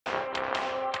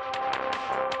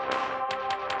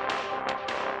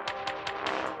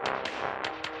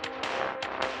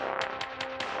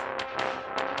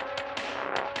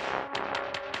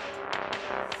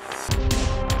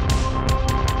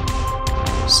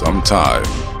Sometime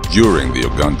during the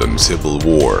Ugandan Civil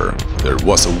War, there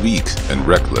was a weak and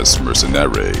reckless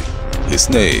mercenary.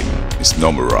 His name is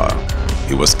Nomura.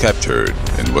 He was captured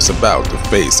and was about to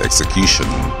face execution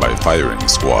by a firing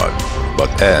squad.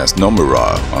 But as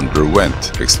Nomura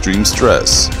underwent extreme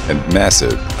stress and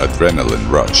massive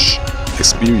adrenaline rush,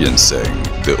 experiencing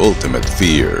the ultimate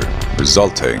fear,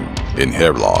 resulting in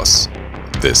hair loss.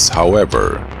 This,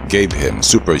 however, gave him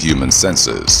superhuman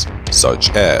senses,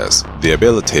 such as the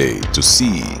ability to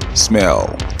see, smell,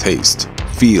 taste,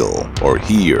 feel, or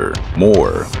hear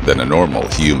more than a normal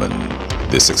human.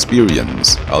 This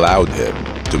experience allowed him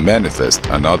to manifest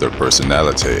another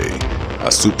personality,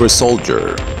 a super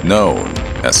soldier known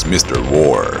as Mr.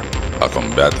 War, a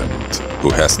combatant who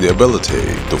has the ability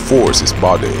to force his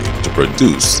body to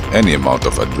produce any amount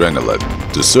of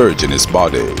adrenaline to surge in his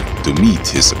body to meet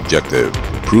his objective,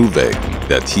 proving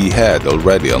that he had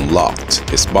already unlocked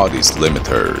his body's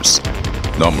limiters.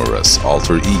 Nomura's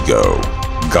alter ego,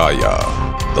 Gaia,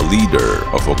 the leader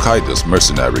of Hokkaido's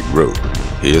mercenary group.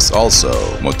 He is also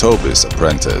Motobe's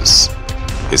apprentice.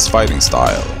 His fighting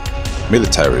style,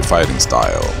 military fighting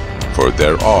style, for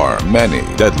there are many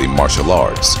deadly martial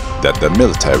arts that the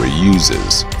military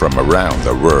uses from around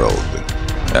the world,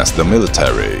 as the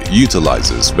military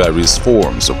utilizes various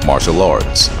forms of martial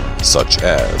arts, such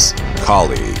as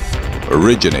Kali,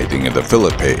 originating in the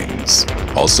Philippines,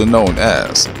 also known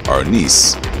as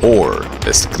Arnis or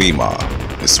Eskrima,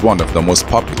 is one of the most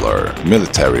popular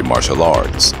military martial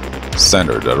arts,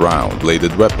 centered around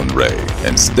bladed weaponry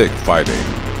and stick fighting,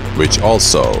 which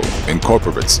also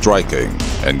incorporates striking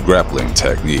and grappling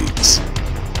techniques.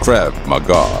 Krav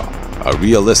Maga, a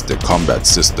realistic combat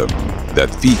system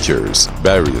that features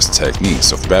various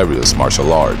techniques of various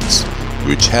martial arts,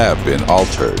 which have been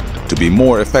altered to be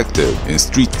more effective in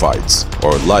street fights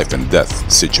or life and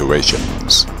death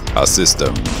situations. A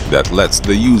system that lets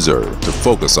the user to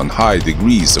focus on high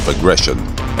degrees of aggression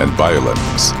and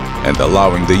violence, and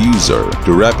allowing the user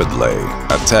to rapidly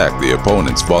attack the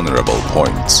opponent's vulnerable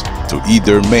points to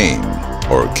either maim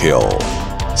or kill.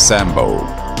 Sambo,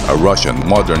 a Russian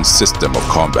modern system of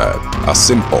combat, a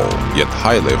simple yet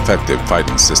highly effective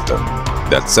fighting system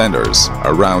that centers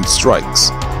around strikes,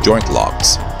 joint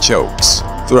locks, chokes,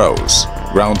 throws,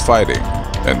 ground fighting,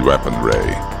 and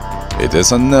weaponry. It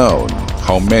is unknown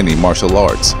how many martial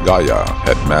arts Gaia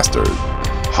had mastered.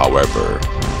 However,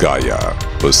 Gaia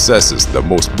possesses the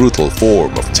most brutal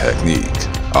form of technique,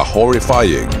 a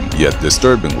horrifying yet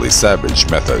disturbingly savage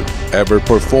method ever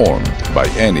performed by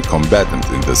any combatant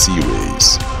in the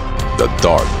series. The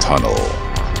Dark Tunnel,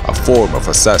 a form of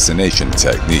assassination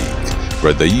technique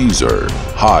where the user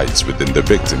hides within the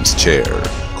victim's chair,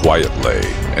 quietly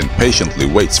and patiently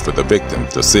waits for the victim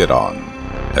to sit on,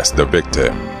 as the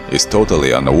victim is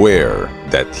totally unaware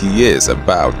that he is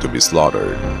about to be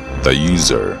slaughtered. The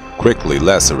user quickly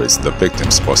lacerates the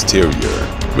victim's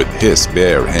posterior with his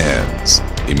bare hands.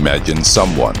 Imagine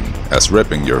someone as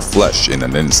ripping your flesh in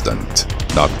an instant,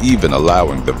 not even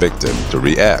allowing the victim to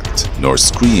react nor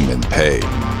scream in pain,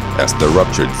 as the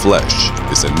ruptured flesh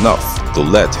is enough to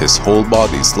let his whole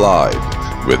body slide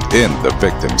within the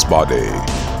victim's body,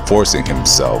 forcing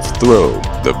himself through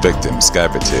the victim's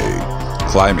cavity,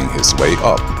 climbing his way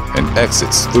up and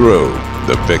exits through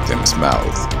the victim's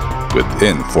mouth.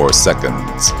 Within 4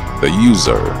 seconds, the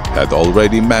user had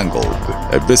already mangled,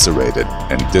 eviscerated,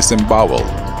 and disemboweled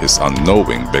his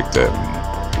unknowing victim,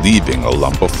 leaving a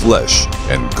lump of flesh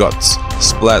and guts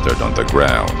splattered on the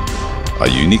ground. A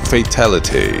unique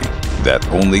fatality that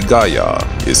only Gaia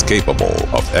is capable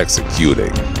of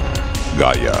executing.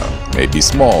 Gaia may be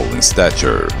small in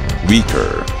stature,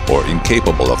 weaker, or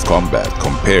incapable of combat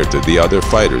compared to the other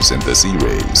fighters in the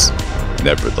series.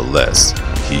 Nevertheless,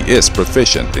 he is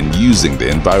proficient in using the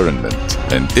environment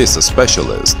and is a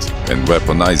specialist in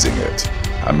weaponizing it,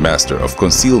 a master of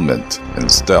concealment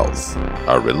and stealth,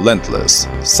 a relentless,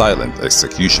 silent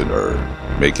executioner,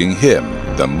 making him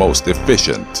the most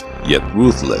efficient yet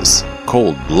ruthless,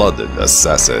 cold-blooded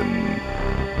assassin.